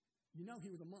 You know he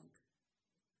was a monk.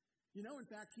 You know, in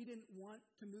fact, he didn't want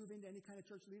to move into any kind of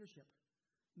church leadership.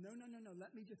 No.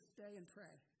 Let me just stay and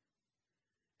pray.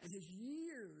 And his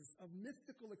years of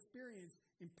mystical experience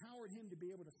empowered him to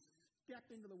be able to step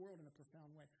into the world in a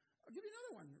profound way. I'll give you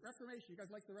another one. Reformation. You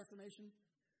guys like the Reformation?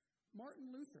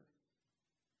 Martin Luther.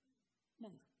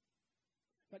 Monk.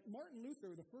 But Martin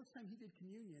Luther, the first time he did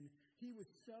communion, he was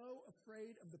so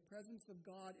afraid of the presence of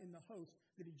God in the host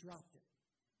that he dropped it.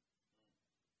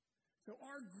 So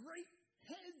our great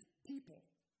head people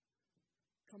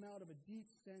come out of a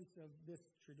deep sense of this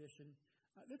tradition.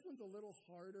 This one's a little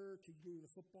harder to do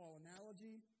the football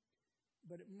analogy,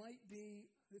 but it might be,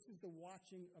 this is the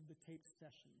watching of the tape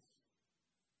sessions.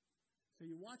 So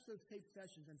you watch those tape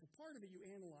sessions, and for part of it you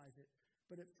analyze it,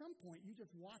 but at some point you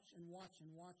just watch and watch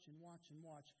and watch and watch and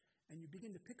watch, and you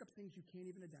begin to pick up things you can't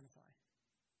even identify.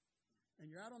 And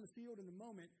you're out on the field in the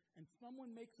moment, and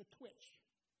someone makes a twitch,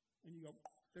 and you go,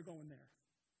 they're going there.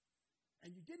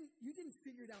 And you didn't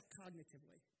figure it out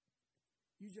cognitively.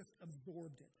 You just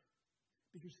absorbed it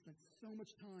because you spent so much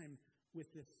time with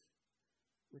this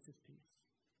piece.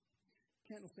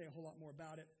 Kent will say a whole lot more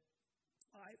about it.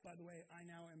 By the way,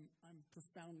 I'm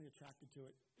profoundly attracted to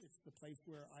it. It's the place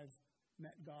where I've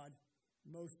met God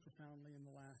most profoundly in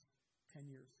the last 10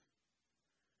 years.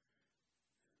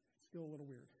 Still a little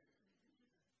weird.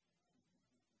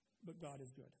 But God is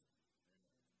good.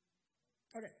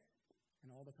 Okay.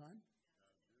 And all the time?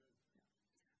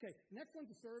 Okay, next one's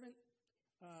the servant.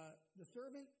 The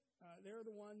servant, they're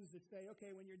the ones that say,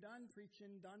 okay, when you're done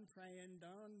preaching, done praying,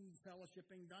 done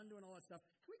fellowshipping, done doing all that stuff,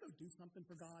 can we go do something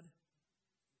for God?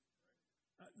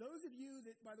 Those of you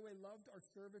that, by the way, loved our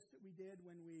service that we did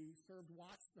when we served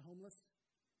Watts, the homeless,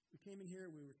 we came in here,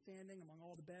 we were standing among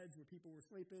all the beds where people were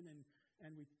sleeping,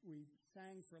 and we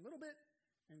sang for a little bit,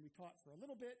 and we taught for a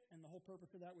little bit, and the whole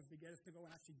purpose of that was to get us to go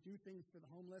and actually do things for the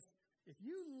homeless. If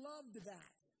you loved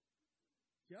that,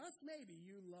 just maybe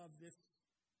you love this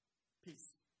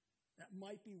piece. That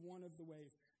might be one of the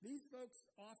ways. These folks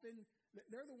often,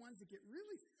 they're the ones that get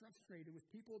really frustrated with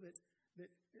people that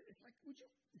it's like, would you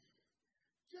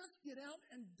just get out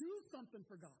and do something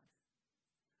for God?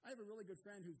 I have a really good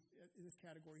friend who's in this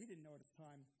category. He didn't know it at the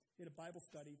time. He had a Bible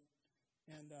study,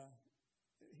 and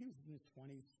he was in his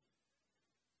 20s.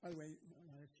 By the way,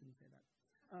 I shouldn't say that.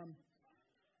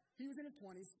 He was in his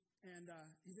 20s. And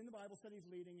he's in the Bible study, he's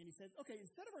leading, and he said, okay,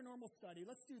 instead of our normal study,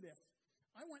 let's do this.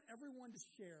 I want everyone to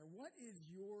share, what is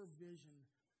your vision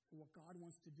for what God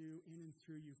wants to do in and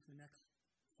through you for the next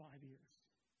 5 years?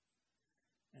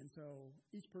 And so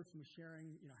each person was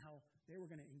sharing, how they were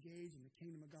going to engage in the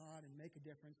kingdom of God and make a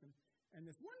difference. And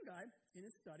this one guy in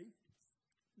his study,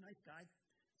 nice guy,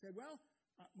 said, well,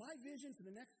 my vision for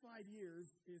the next 5 years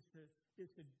is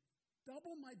to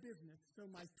double my business so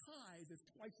my tithe is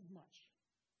twice as much.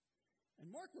 And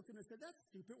Mark looked at him and said, that's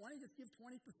stupid. Why don't you just give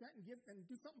 20% and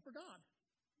do something for God?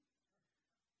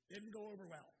 Didn't go over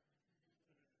well.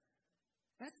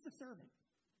 That's the servant.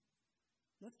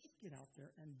 Let's just get out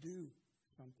there and do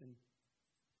something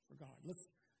for God.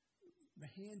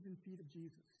 The hands and feet of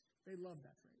Jesus. They love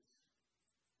that phrase.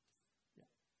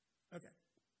 Yeah. Okay.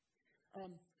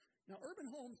 Now, Urban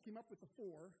Holmes came up with the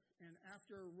 4, and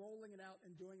after rolling it out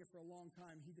and doing it for a long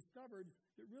time, he discovered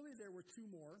that really there were 2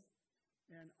 more.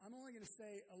 And I'm only going to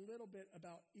say a little bit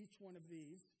about each one of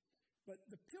these. But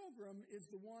the pilgrim is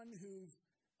the one who's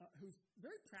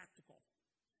very practical.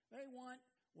 They want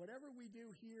whatever we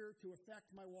do here to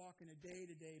affect my walk in a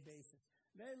day-to-day basis.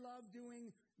 They love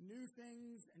doing new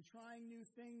things and trying new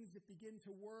things that begin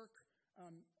to work.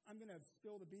 I'm going to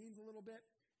spill the beans a little bit.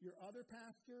 Your other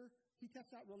pastor, he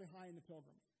tests out really high in the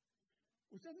pilgrim.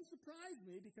 Which doesn't surprise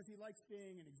me because he likes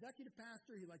being an executive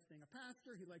pastor. He likes being a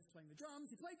pastor. He likes playing the drums.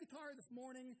 He played guitar this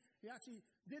morning. He actually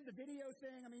did the video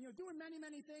thing. I mean, doing many,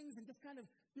 many things and just kind of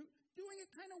doing it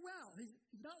kind of well. He's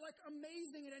not like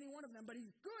amazing at any one of them, but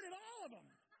he's good at all of them.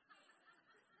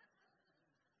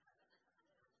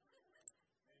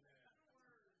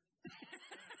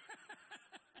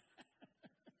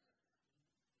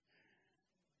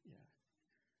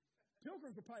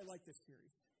 Pilgrims will probably like this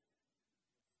series.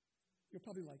 You'll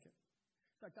probably like it.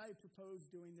 In fact, I propose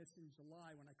doing this in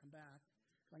July when I come back.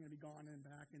 So I'm going to be gone and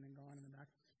back and then gone and then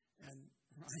back. And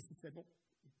Ryan said, well,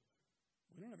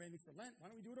 we don't have anything for Lent.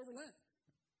 Why don't we do it over Lent?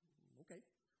 Okay.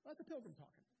 Well, that's a pilgrim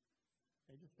talking.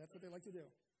 That's what they like to do.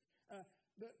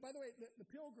 By the way, the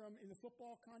pilgrim in the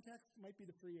football context might be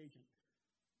the free agent.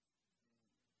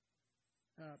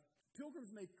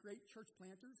 Pilgrims make great church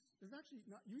planters. There's actually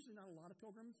usually not a lot of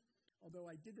pilgrims, although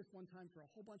I did this one time for a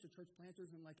whole bunch of church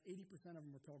planters, and like 80% of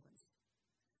them were pilgrims.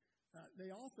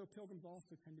 Pilgrims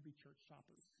also tend to be church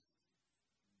shoppers.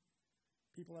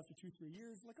 People after 2-3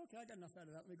 years, like, okay, I got enough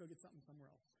out of that. Let me go get something somewhere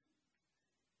else.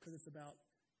 Because it's about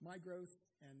my growth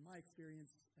and my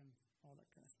experience and all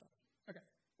that kind of stuff. Okay.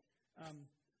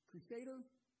 Crusader,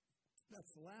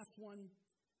 that's the last one.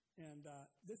 And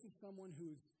this is someone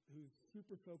who's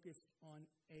super focused on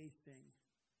a thing.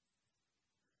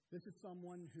 This is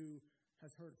someone who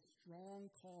has heard a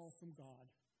strong call from God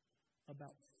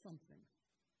about something.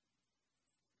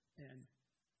 And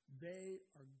they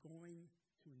are going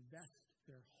to invest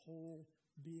their whole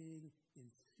being in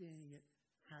seeing it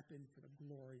happen for the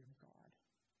glory of God.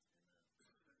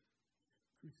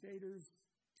 Crusaders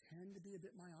tend to be a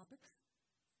bit myopic.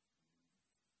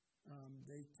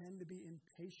 They tend to be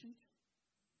impatient.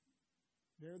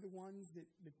 They're the ones that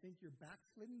think you're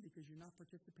backslidden because you're not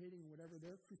participating in whatever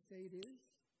their crusade is.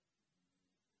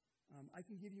 I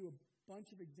can give you a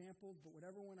bunch of examples, but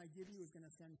whatever one I give you is going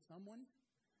to offend someone.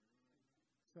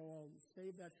 So I'll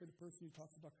save that for the person who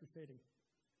talks about crusading.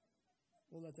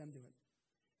 We'll let them do it.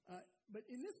 But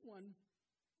in this one,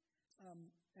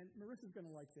 and Marissa's going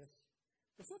to like this,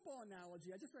 the football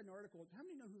analogy, I just read an article. How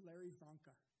many know who Larry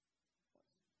Zonka was?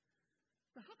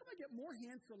 So how come I get more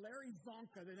hands for Larry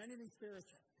Zonka than anything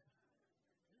spiritual?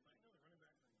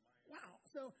 Wow.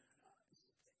 So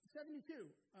 72,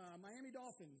 Miami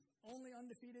Dolphins, only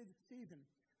undefeated season.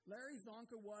 Larry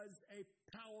Zonka was a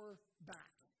power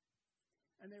back.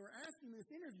 And they were asking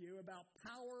this interview about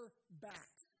power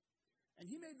backs. And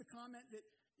he made the comment that,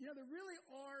 there really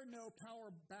are no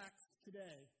power backs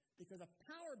today. Because a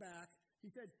power back, he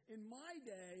said, in my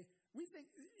day,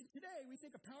 today we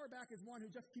think a power back is one who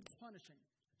just keeps punishing.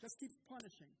 Just keeps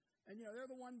punishing. And, they're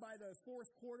the one by the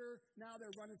fourth quarter, now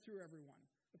they're running through everyone.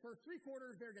 The first 3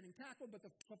 quarters, they're getting tackled, but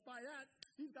by that,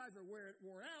 these guys are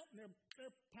wore out, and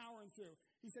they're powering through.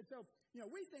 He said, so,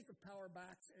 we think of power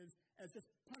backs as just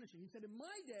punishing. He said, in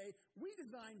my day, we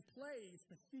designed plays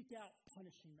to seek out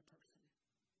punishing the person.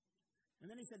 And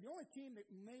then he said, the only team that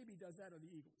maybe does that are the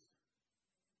Eagles.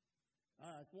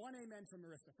 It's one amen from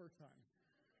Marissa, first time.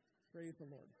 Praise the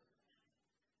Lord.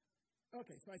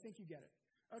 Okay, so I think you get it.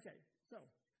 Okay, so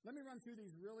let me run through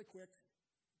these really quick,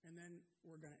 and then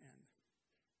we're going to end.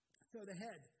 So the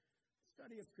head,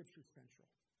 study of Scripture is central.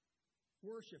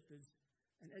 Worship is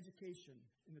an education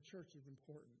in the church is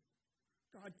important.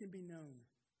 God can be known.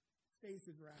 Faith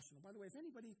is rational. By the way, if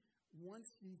anybody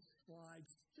wants these slides,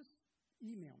 just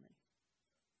email me.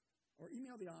 Or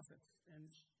email the office, and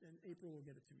April will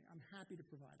get it to me. I'm happy to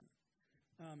provide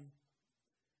them.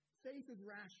 Faith is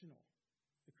rational.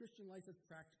 The Christian life has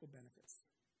practical benefits.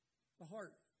 The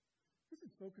heart, this is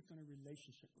focused on a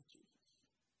relationship with Jesus.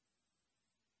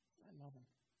 I love him.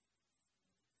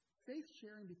 Faith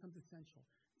sharing becomes essential.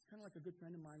 It's kind of like a good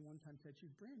friend of mine one time said she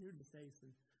was brand new to the faith, and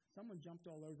someone jumped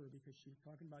all over her because she was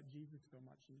talking about Jesus so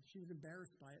much, and she was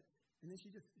embarrassed by it. And then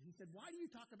he said, why do you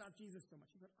talk about Jesus so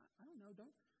much? She said, I don't know,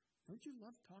 Don't you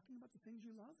love talking about the things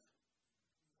you love?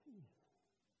 Ooh,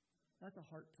 that's a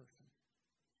heart person.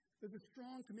 There's a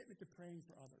strong commitment to praying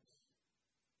for others.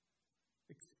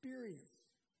 Experience,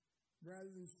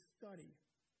 rather than study,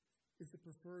 is the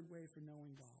preferred way for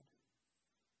knowing God.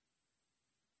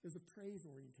 There's a praise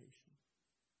orientation.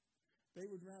 They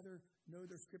would rather know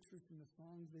their scriptures from the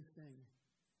songs they sing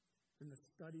than the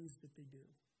studies that they do.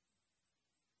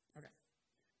 Okay.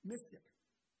 Mystic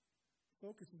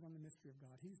focuses on the mystery of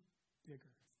God. He's bigger.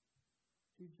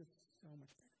 He's just so much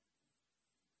bigger.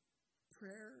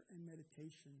 Prayer and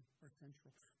meditation are central.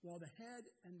 While the head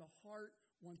and the heart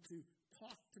want to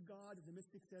talk to God, the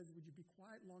mystic says, would you be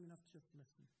quiet long enough to just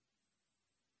listen?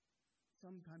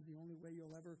 Sometimes the only way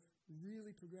you'll ever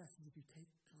really progress is if you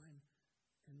take time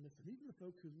and listen. These are the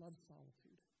folks who love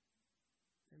solitude.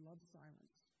 They love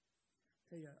silence. I'll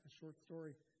tell you a short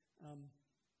story.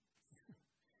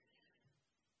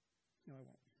 No, I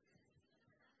won't.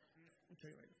 I'll tell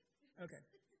you later. Okay.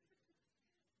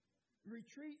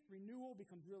 Retreat, renewal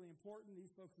becomes really important.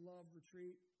 These folks love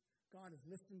retreat. God is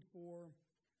listened for.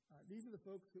 These are the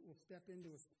folks that will step into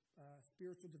a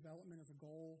spiritual development as a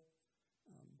goal.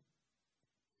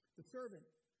 The servant,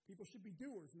 people should be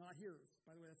doers, not hearers.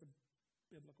 By the way, that's a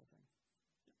biblical thing.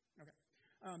 Yeah. Okay.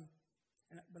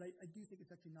 But I do think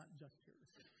it's actually not just yours.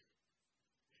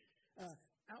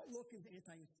 Outlook is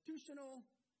anti-institutional.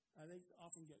 They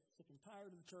often get sick and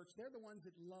tired of the church. They're the ones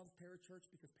that love parachurch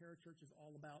because parachurch is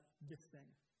all about this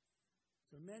thing.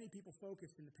 So many people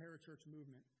focused in the parachurch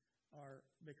movement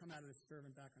they come out of this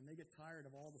servant background. They get tired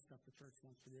of all the stuff the church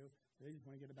wants to do, so they just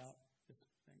want to get about this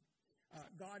thing.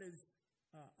 God is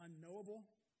unknowable.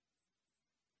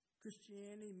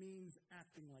 Christianity means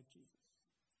acting like Jesus.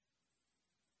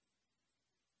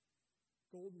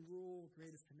 Golden rule,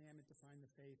 greatest commandment, define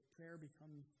the faith. Prayer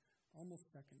becomes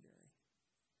almost secondary.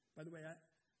 By the way,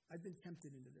 I've been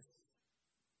tempted into this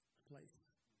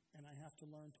place, and I have to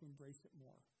learn to embrace it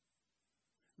more.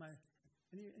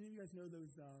 Any of you guys know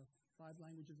those 5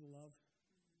 languages of love?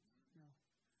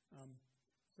 No.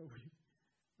 So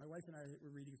my wife and I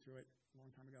were reading through it a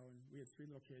long time ago, and we had 3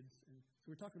 little kids, and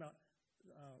so we're talking about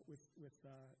with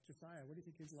Josiah, what do you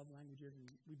think his love language is? And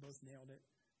we both nailed it.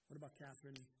 What about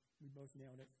Catherine? We both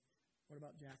nailed it. What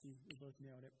about Jackie? We both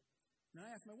nailed it. And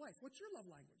I asked my wife, what's your love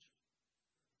language?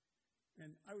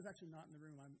 And I was actually not in the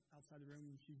room. I'm outside the room,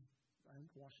 and she's, I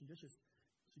think, washing dishes.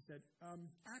 She said,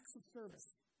 acts of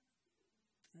service.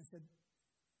 And I said,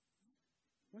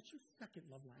 what's your second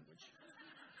love language?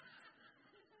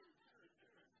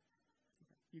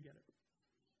 Okay, you get it.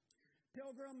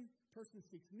 Pilgrim, person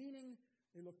seeks meaning.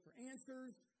 They look for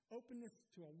answers, openness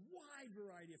to a wide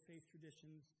variety of faith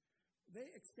traditions. They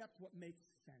accept what makes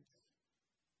sense.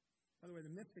 By the way,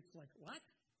 the mystics like, what?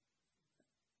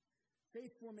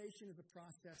 Faith formation is a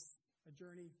process, a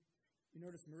journey. You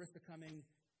notice Marissa coming.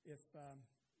 If the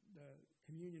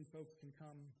communion folks can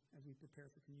come as we prepare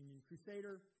for communion.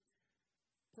 Crusader,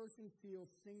 person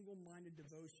feels single-minded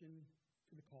devotion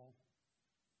to the call.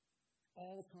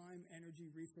 All time, energy,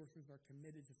 resources are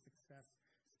committed to success.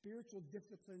 Spiritual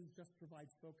disciplines just provide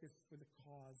focus for the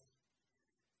cause.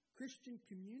 Christian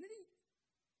community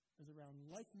is around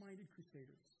like-minded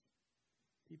crusaders,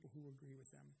 people who agree with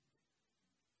them.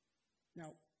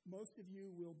 Now, most of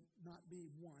you will not be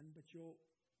one, but you'll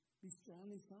be strong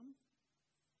in some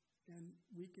and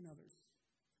weak in others.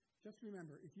 Just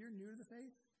remember, if you're new to the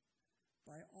faith,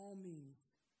 by all means,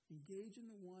 engage in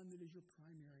the one that is your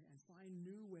primary and find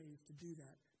new ways to do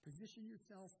that. Position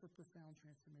yourself for profound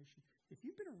transformation. If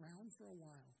you've been around for a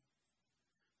while,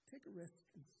 take a risk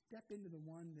and step into the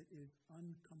one that is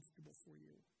uncomfortable for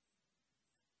you,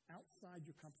 outside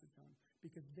your comfort zone,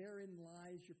 because therein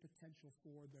lies your potential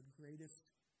for the greatest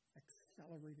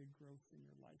accelerated growth in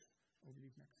your life over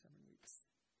these next 7 weeks.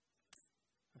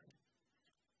 Okay.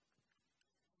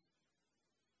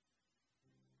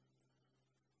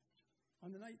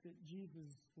 On the night that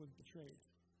Jesus was betrayed,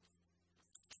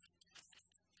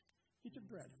 he took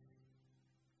bread.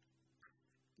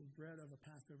 The bread of a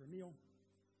Passover meal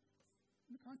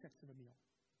in the context of a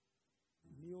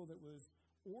meal that was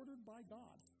ordered by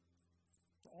God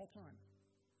for all time.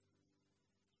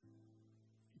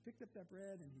 He picked up that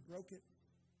bread and he broke it,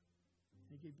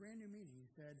 and he gave brand new meaning. He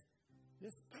said,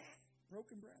 this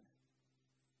broken bread,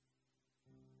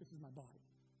 this is my body,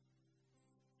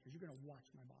 because you're going to watch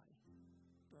my body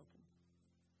broken,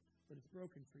 but it's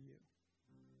broken for you.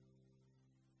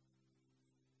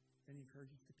 Then he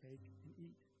encourages us to take and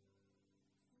eat.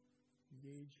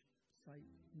 Engage sight,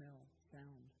 smell,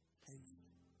 sound,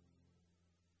 taste.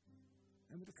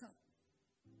 And with the cup,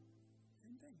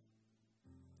 same thing.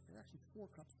 There were actually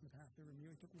 4 cups in the Passover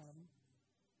meal. He took one of them,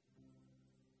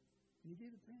 and he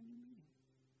gave it brand new meaning.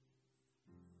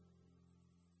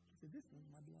 He said, this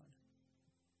one's my blood.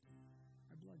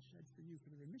 My blood shed for you for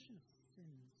the remission of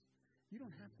sins. You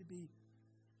don't have to be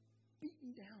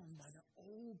beaten down by the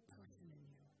old person in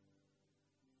you.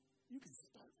 You can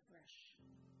start fresh.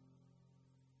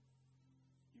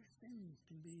 Your sins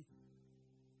can be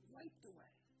wiped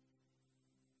away,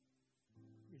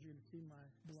 because you're going to see my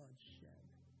blood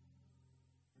shed.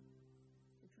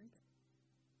 So drink it.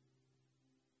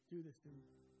 Do this in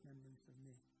remembrance of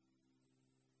me.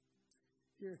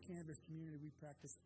 Here at Canvas Community, we practice